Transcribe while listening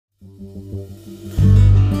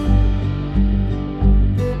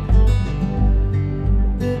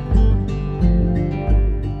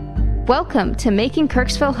Welcome to Making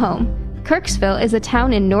Kirksville Home. Kirksville is a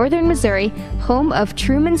town in northern Missouri, home of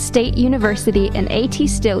Truman State University and A.T.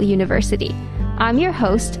 Still University. I'm your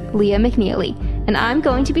host, Leighya McNeely, and I'm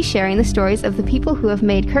going to be sharing the stories of the people who have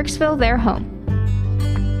made Kirksville their home.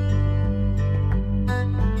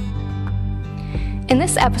 In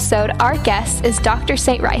this episode, our guest is Dr.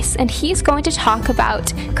 St. Rice, and he's going to talk about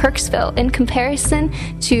Kirksville in comparison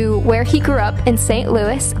to where he grew up in St.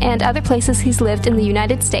 Louis and other places he's lived in the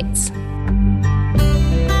United States.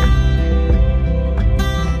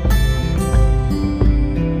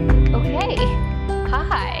 Okay,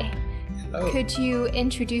 hi. Hello. Could you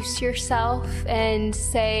introduce yourself and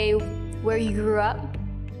say where you grew up?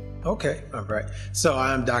 Okay, all right. So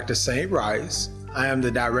I'm Dr. St. Rice. I am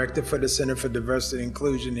the director for the Center for Diversity and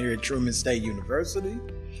Inclusion here at Truman State University.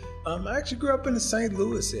 I actually grew up in the St.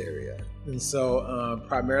 Louis area, and so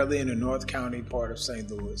primarily in the North County part of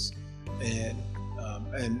St. Louis, and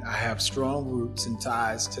I have strong roots and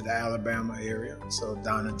ties to the Alabama area, so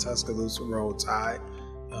down in Tuscaloosa Road Tide,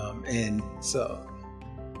 and so.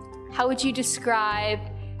 How would you describe,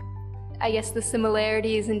 I guess, the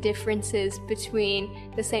similarities and differences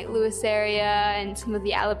between the St. Louis area and some of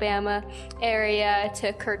the Alabama area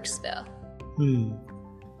to Kirksville?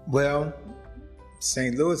 Well,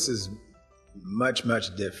 St. Louis is much,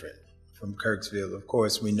 much different from Kirksville. Of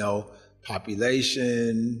course, we know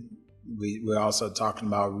population. We're also talking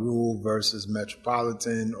about rural versus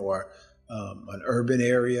metropolitan or an urban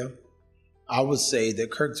area. I would say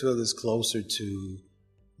that Kirksville is closer to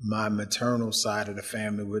my maternal side of the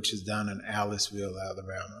family, which is down in Aliceville,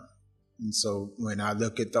 Alabama. And so when I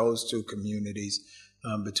look at those two communities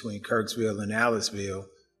between Kirksville and Aliceville,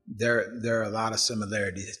 there are a lot of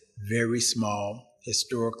similarities. Very small,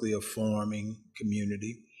 historically a farming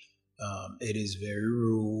community. It is very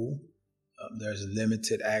rural. There's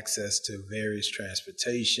limited access to various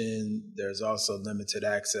transportation. There's also limited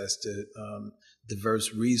access to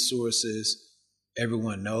diverse resources.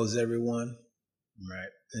 Everyone knows everyone. Right.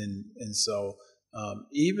 And so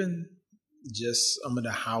even just some of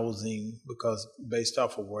the housing, because based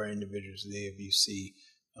off of where individuals live, you see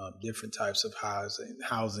different types of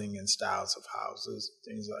housing and styles of houses,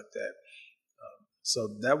 things like that. So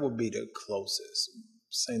that would be the closest.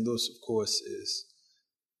 St. Louis, of course, is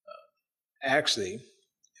actually,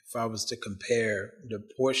 if I was to compare the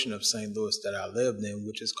portion of St. Louis that I lived in,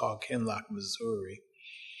 which is called Kinloch, Missouri,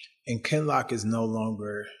 and Kinloch is no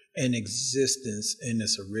longer in existence in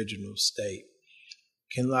its original state.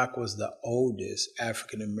 Kinloch was the oldest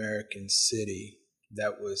African American city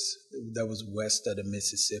that was west of the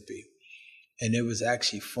Mississippi, and it was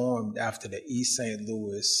actually formed after the East St.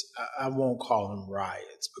 Louis. I won't call them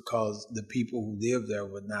riots because the people who lived there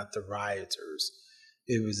were not the rioters.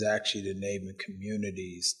 It was actually the neighboring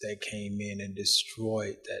communities that came in and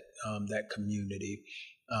destroyed that community.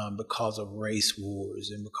 Because of race wars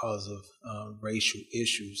and because of racial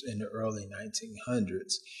issues in the early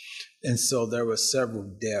 1900s. And so there were several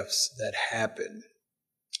deaths that happened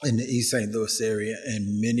in the East St. Louis area,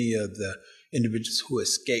 and many of the individuals who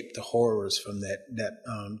escaped the horrors from that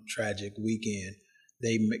tragic weekend,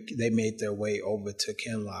 they made their way over to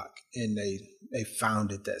Kinloch, and they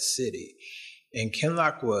founded that city. And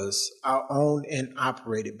Kinloch was owned and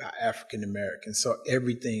operated by African Americans. So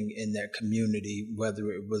everything in that community, whether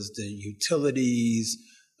it was the utilities,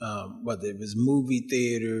 whether it was movie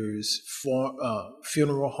theaters,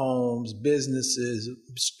 funeral homes, businesses,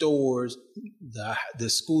 stores, the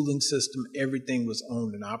schooling system, everything was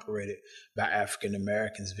owned and operated by African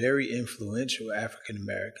Americans, very influential African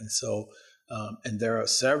Americans. So, and there are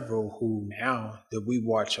several who now that we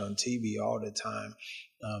watch on TV all the time,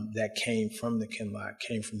 that came from the Kinloch,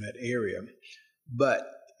 came from that area. But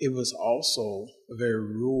it was also a very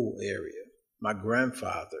rural area. My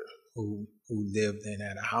grandfather, who lived and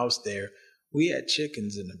had a house there, we had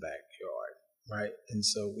chickens in the backyard, right? And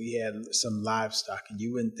so we had some livestock, and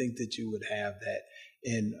you wouldn't think that you would have that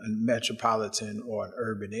in a metropolitan or an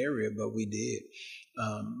urban area, but we did.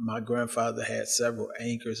 My grandfather had several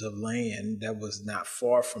acres of land that was not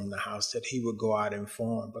far from the house that he would go out and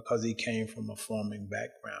farm because he came from a farming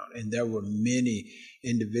background. And there were many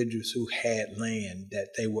individuals who had land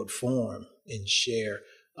that they would farm and share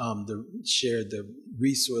the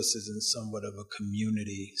resources in somewhat of a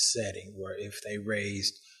community setting, where if they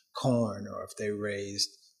raised corn or if they raised,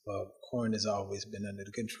 corn has always been under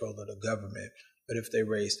the control of the government, but if they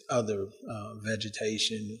raised other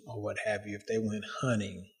vegetation or what have you, if they went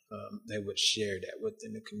hunting, they would share that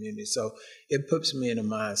within the community. So it puts me in the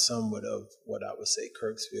mind somewhat of what I would say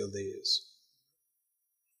Kirksville is.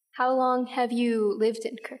 How long have you lived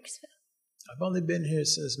in Kirksville? I've only been here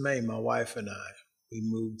since May, my wife and I. We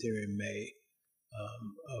moved here in May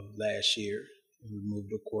of last year. And we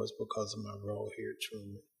moved, of course, because of my role here at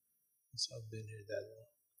Truman. So I've been here that long.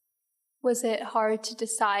 Was it hard to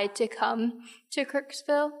decide to come to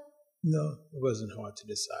Kirksville? No, it wasn't hard to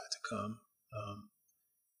decide to come.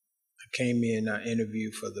 I came in, I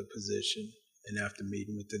interviewed for the position, and after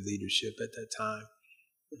meeting with the leadership at that time,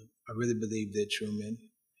 I really believe that Truman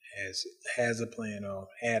has a plan or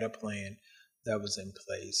had a plan that was in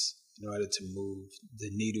place in order to move the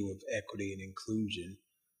needle of equity and inclusion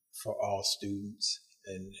for all students,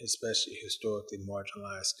 and especially historically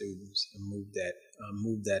marginalized students, and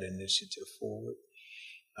move that initiative forward.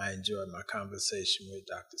 I enjoyed my conversation with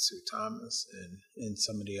Dr. Sue Thomas and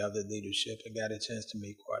some of the other leadership. I got a chance to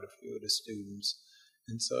meet quite a few of the students,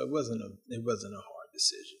 and so it wasn't a hard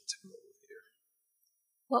decision to move here.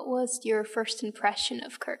 What was your first impression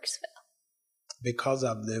of Kirksville? Because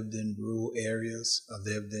I've lived in rural areas, I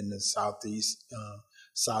lived in the southeast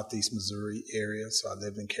Missouri area. So I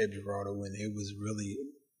lived in Cape Girardeau when it was really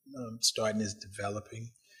starting as developing.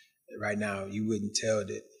 Right now, you wouldn't tell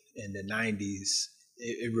that in the 90s,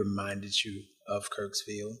 it reminded you of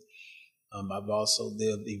Kirksville. I've also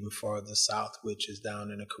lived even farther south, which is down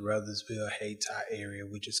in the Caruthersville, Haytie area,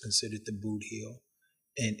 which is considered the boot heel.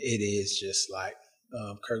 And it is just like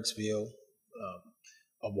Kirksville,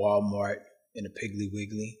 a Walmart, and a Piggly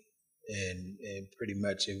Wiggly. And pretty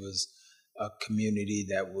much it was a community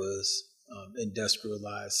that was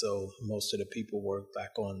industrialized. So most of the people worked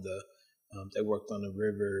like they worked on the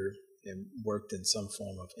river and worked in some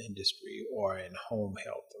form of industry or in home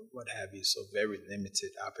health or what have you. So very limited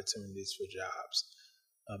opportunities for jobs.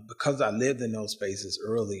 Because I lived in those spaces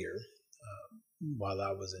earlier, while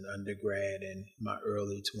I was an undergrad in my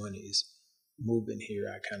early 20s, moving here,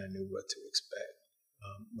 I kind of knew what to expect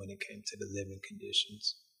when it came to the living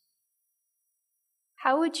conditions.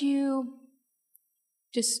 How would you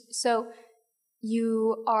so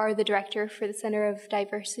you are the director for the Center of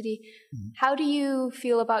Diversity. Mm-hmm. How do you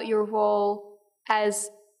feel about your role as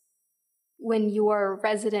when you are a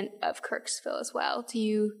resident of Kirksville as well? Do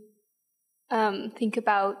you think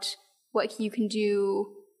about what you can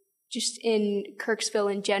do just in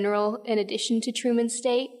Kirksville in general, in addition to Truman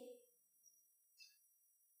State?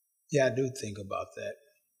 Yeah, I do think about that.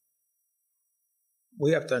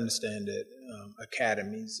 We have to understand that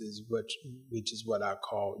academies which is what I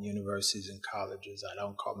call universities and colleges. I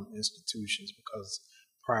don't call them institutions because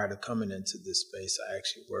prior to coming into this space, I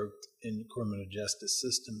actually worked in the criminal justice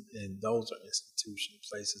system, and those are institutions,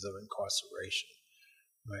 places of incarceration,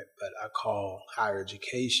 right? But I call higher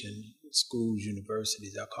education, schools,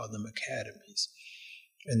 universities, I call them academies.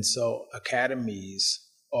 And so academies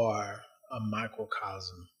are a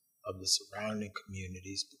microcosm of the surrounding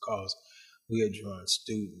communities because we are drawing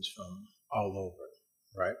students from all over,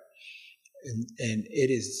 right? And it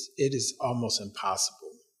is almost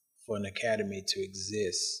impossible for an academy to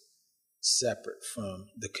exist separate from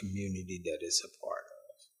the community that it's a part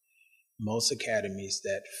of. Most academies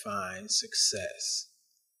that find success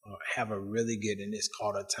have a really good, and it's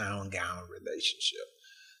called a town-gown relationship.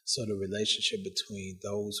 So the relationship between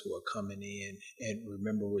those who are coming in, and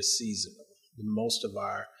remember we're seasonal. Most of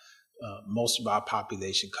our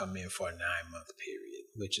population come in for a 9-month period,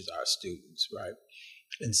 which is our students, right?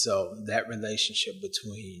 And so that relationship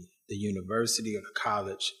between the university or the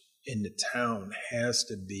college and the town has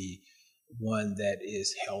to be one that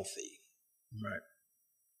is healthy, right?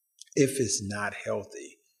 If it's not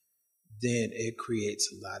healthy, then it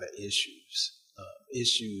creates a lot of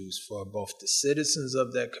issues for both the citizens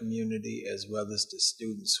of that community as well as the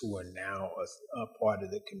students who are now a part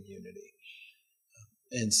of the community.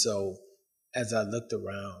 And so as I looked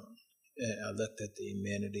around and I looked at the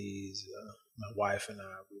amenities, my wife and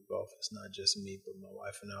I, it's not just me, but my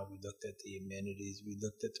wife and I, we looked at the amenities, we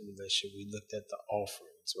looked at the relationship, we looked at the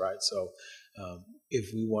offerings, right? So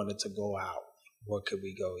if we wanted to go out, where could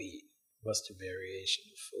we go eat? What's the variation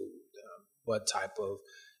of food? What type of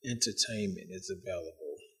entertainment is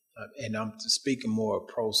available? And I'm speaking more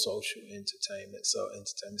pro-social entertainment, so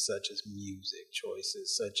entertainment such as music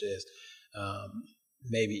choices, such as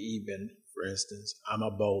maybe even, for instance, I'm a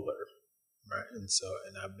bowler, right? And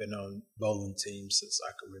I've been on bowling teams since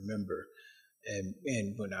I can remember. And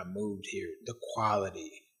when I moved here, the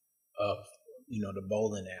quality of, the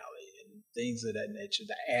bowling alley and things of that nature,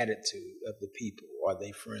 the attitude of the people, are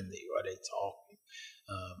they friendly? Are they talking?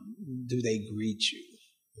 Do they greet you?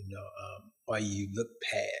 Or you look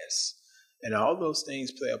past? And all those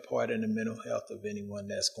things play a part in the mental health of anyone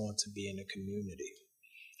that's going to be in the community.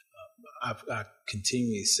 I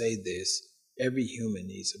continually say this, every human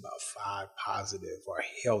needs about 5 positive or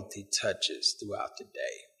healthy touches throughout the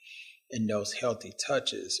day. And those healthy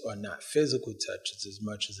touches are not physical touches as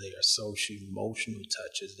much as they are social emotional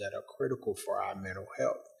touches that are critical for our mental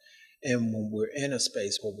health. And when we're in a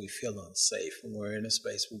space where we feel unsafe, when we're in a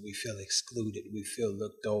space where we feel excluded, we feel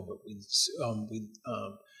looked over,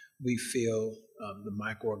 we feel the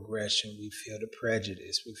microaggression, we feel the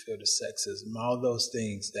prejudice, we feel the sexism, all those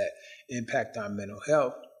things that impact our mental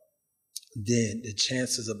health, then the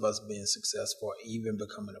chances of us being successful or even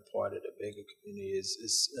becoming a part of the bigger community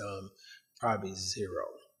is probably zero,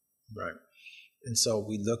 right? And so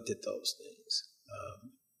we looked at those things.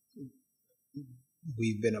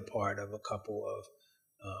 We've been a part of a couple of,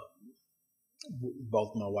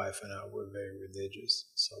 both my wife and I were very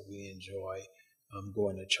religious, so we enjoy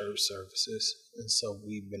going to church services. And so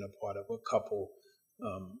we've been a part of a couple,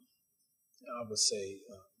 I would say,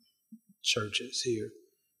 churches here.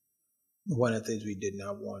 One of the things we did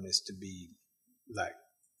not want is to be like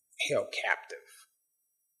held captive,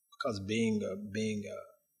 because being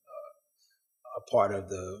a part of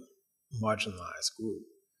the marginalized group,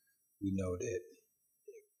 we know that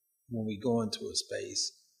when we go into a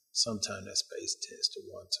space, sometimes that space tends to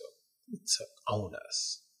want to own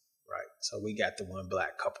us, right? So we got the one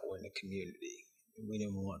black couple in the community, and we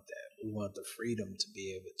didn't want that. We want the freedom to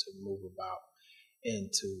be able to move about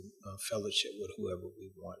and to fellowship with whoever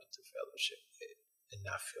we wanted to fellowship with, and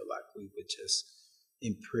not feel like we were just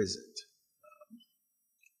imprisoned.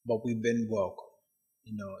 But we've been welcome,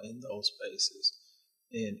 in those spaces.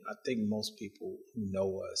 And I think most people who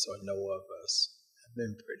know us or know of us have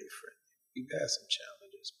been pretty friendly. We've had some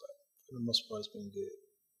challenges, but for the most part, it's been good.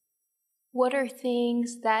 What are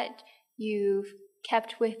things that you've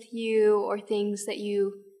kept with you, or things that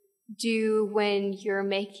you do when you're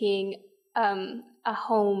making a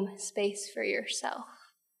home space for yourself?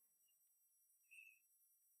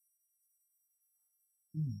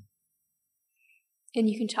 And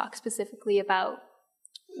you can talk specifically about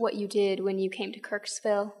what you did when you came to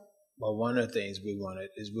Kirksville. Well, one of the things we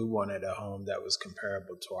wanted a home that was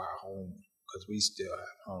comparable to our home, because we still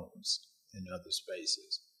have homes in other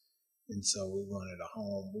spaces. And so we wanted a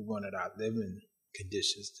home, we wanted our living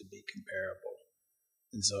conditions to be comparable.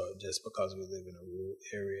 And so just because we live in a rural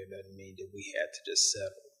area doesn't mean that we had to just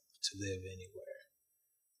settle to live anywhere.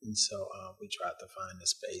 And so we tried to find a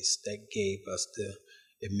space that gave us the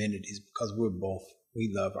amenities, because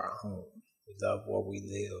we love our home. We love where we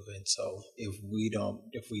live. And so if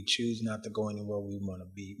we choose not to go anywhere we want to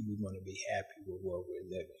be happy with where we're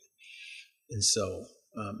living. And so,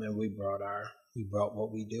 and we brought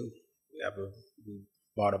what we do. We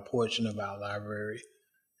bought a portion of our library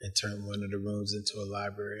and turned one of the rooms into a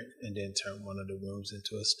library, and then turned one of the rooms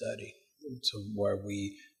into a study, to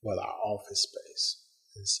our office space.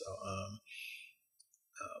 And so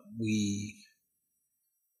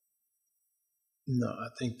I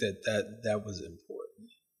think that was important,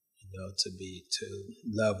 to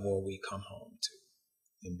love where we come home to,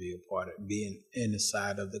 and be a part of, being in the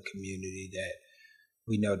side of the community that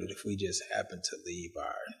we know that if we just happen to leave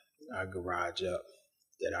our garage up,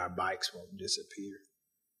 that our bikes won't disappear,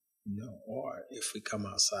 or if we come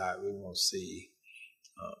outside, we won't see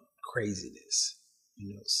craziness,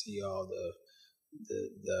 see all the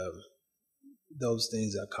those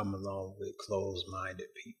things that come along with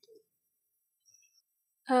closed-minded people.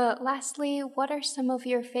 Lastly, what are some of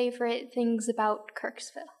your favorite things about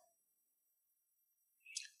Kirksville?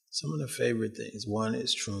 Some of the favorite things. One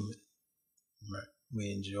is Truman. Right.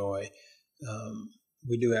 We enjoy.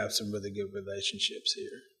 We do have some really good relationships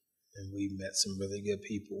here, and we met some really good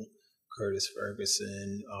people. Curtis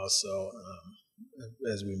Ferguson, also,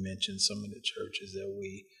 as we mentioned, some of the churches that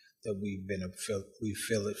we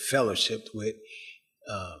fellowshipped with.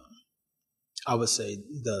 I would say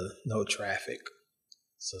the no traffic.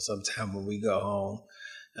 So sometime when we go home,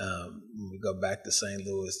 when we go back to St.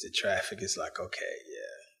 Louis, the traffic is like, okay,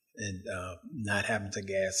 yeah. And not having to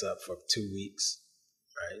gas up for 2 weeks,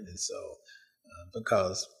 right? And so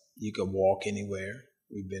because you can walk anywhere,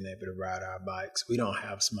 we've been able to ride our bikes. We don't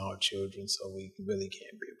have small children, so we really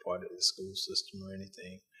can't be a part of the school system or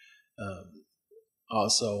anything.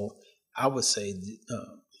 Also, I would say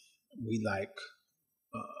we like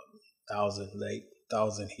Thousand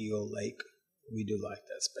Hill Lake. We do like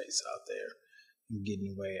that space out there and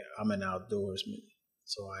getting away. I'm an outdoorsman,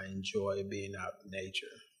 so I enjoy being out in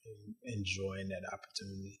nature and enjoying that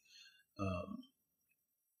opportunity.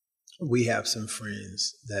 We have some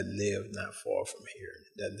friends that live not far from here,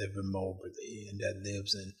 that live in Moberly, and that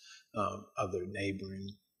lives in other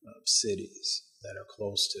neighboring cities that are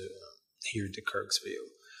close to here to Kirksville.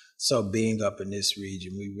 So being up in this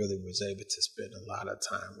region, we really was able to spend a lot of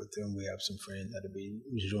time with them. We have some friends that'll be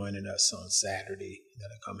joining us on Saturday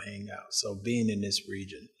that'll come hang out. So being in this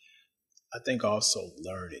region, I think also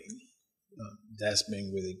learning, that's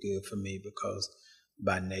been really good for me because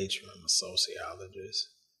by nature I'm a sociologist.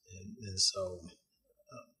 And so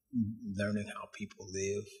learning how people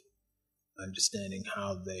live, understanding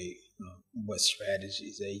how they, what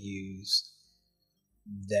strategies they use,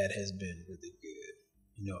 that has been really good.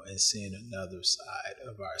 And seeing another side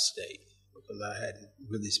of our state, because I hadn't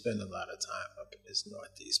really spent a lot of time up in this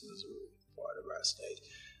northeast Missouri part of our state.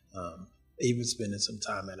 Even spending some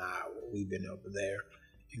time in Iowa, we've been over there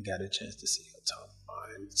and got a chance to see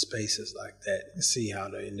in spaces like that and see how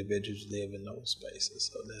the individuals live in those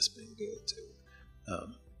spaces. So that's been good too.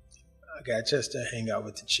 I got a chance to hang out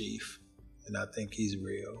with the chief, and I think he's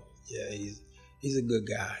real. Yeah, he's a good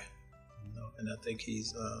guy, and I think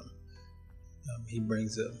he's he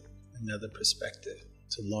brings another perspective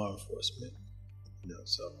to law enforcement,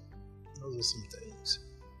 so those are some things.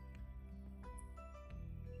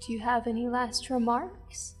 Do you have any last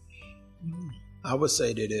remarks? I would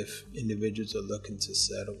say that if individuals are looking to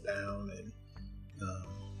settle down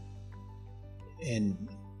and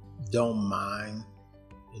don't mind,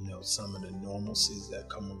 some of the normalcies that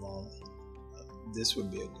come along, this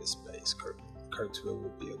would be a good space. Kirksville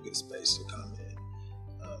would be a good space to come in.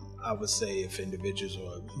 I would say if individuals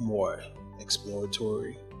are more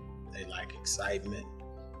exploratory, they like excitement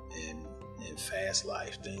and fast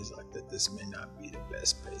life, things like that, this may not be the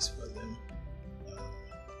best space for them.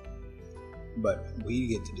 But we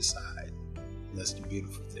get to decide. That's the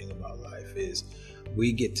beautiful thing about life, is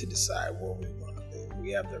we get to decide where we want to live.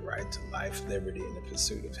 We have the right to life, liberty, and the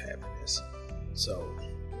pursuit of happiness. So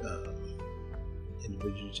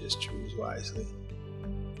individuals just choose wisely.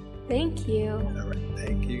 Thank you. All right,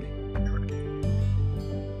 thank you.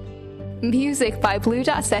 Music by Blue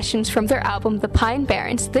Dot Sessions from their album The Pine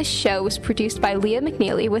Barrens. This show was produced by Leiya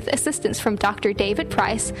McNeely with assistance from Dr. David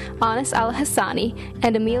Price, Anas Al-Hassani,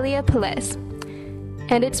 and Amelia Pelez.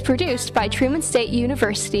 And it's produced by Truman State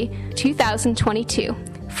University 2022.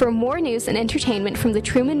 For more news and entertainment from the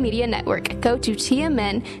Truman Media Network, go to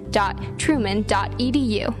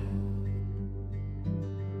tmn.truman.edu.